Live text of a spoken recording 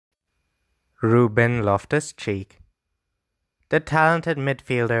Ruben Loftus-Cheek. The talented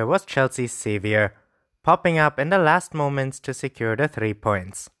midfielder was Chelsea's savior, popping up in the last moments to secure the 3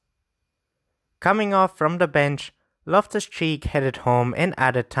 points. Coming off from the bench, Loftus-Cheek headed home in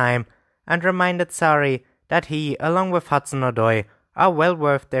added time and reminded Sarri that he, along with Hudson-Odoi, are well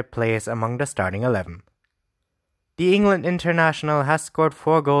worth their place among the starting 11. The England international has scored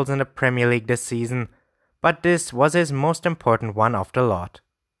 4 goals in the Premier League this season, but this was his most important one of the lot.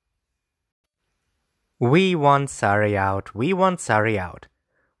 "We want Sarri out, we want Sarri out,"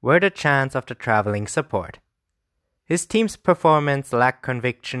 were the chants of the travelling support. His team's performance lacked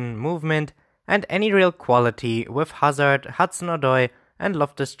conviction, movement, and any real quality, with Hazard, Hudson-Odoi, and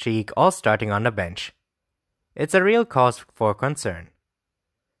Loftus-Cheek all starting on the bench. It's a real cause for concern.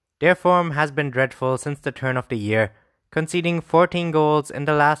 Their form has been dreadful since the turn of the year, conceding 14 goals in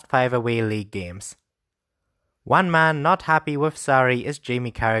the last 5 away league games. One man not happy with Sarri is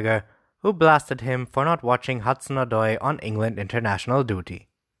Jamie Carragher, who blasted him for not watching Hudson-Odoi on England international duty.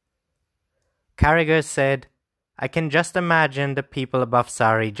 Carragher said, "I can just imagine the people above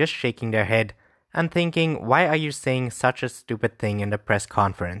Sarri just shaking their head and thinking, why are you saying such a stupid thing in the press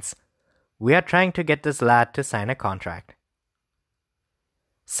conference? We are trying to get this lad to sign a contract."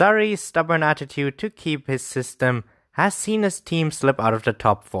 Sarri's stubborn attitude to keep his system has seen his team slip out of the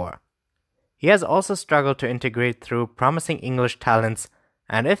top 4. He has also struggled to integrate through promising English talents,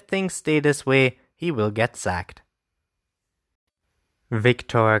 and if things stay this way, he will get sacked.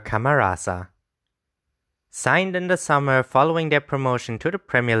 Victor Camarasa. Signed in the summer following their promotion to the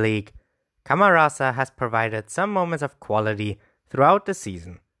Premier League, Camarasa has provided some moments of quality throughout the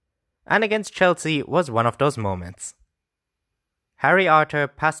season, and against Chelsea was one of those moments. Harry Arter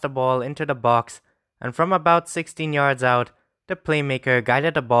passed the ball into the box, and from about 16 yards out, the playmaker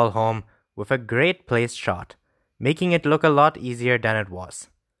guided the ball home with a great placed shot, making it look a lot easier than it was,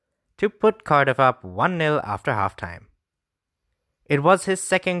 to put Cardiff up 1-0 after halftime. It was his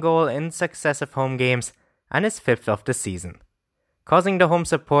 2nd goal in successive home games and his 5th of the season, causing the home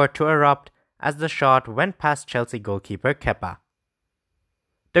support to erupt as the shot went past Chelsea goalkeeper Kepa.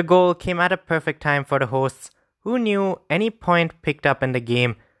 The goal came at a perfect time for the hosts, who knew any point picked up in the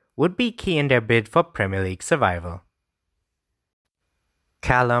game would be key in their bid for Premier League survival.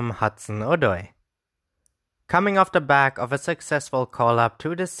 Callum Hudson-Odoi. Coming off the back of a successful call-up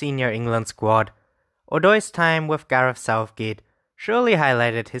to the senior England squad, Odoi's time with Gareth Southgate surely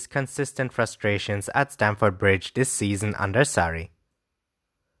highlighted his consistent frustrations at Stamford Bridge this season under Sarri.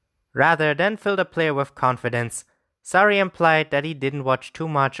 Rather than fill the player with confidence, Sarri implied that he didn't watch too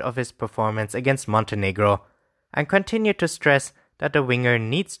much of his performance against Montenegro and continued to stress that the winger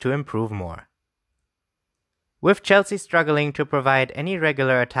needs to improve more. With Chelsea struggling to provide any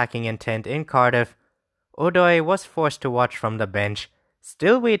regular attacking intent in Cardiff, Odoi was forced to watch from the bench,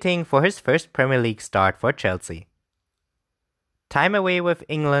 still waiting for his first Premier League start for Chelsea. Time away with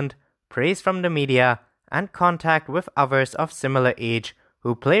England, praise from the media, and contact with others of similar age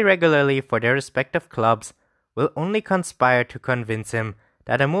who play regularly for their respective clubs will only conspire to convince him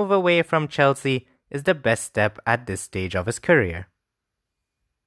that a move away from Chelsea is the best step at this stage of his career.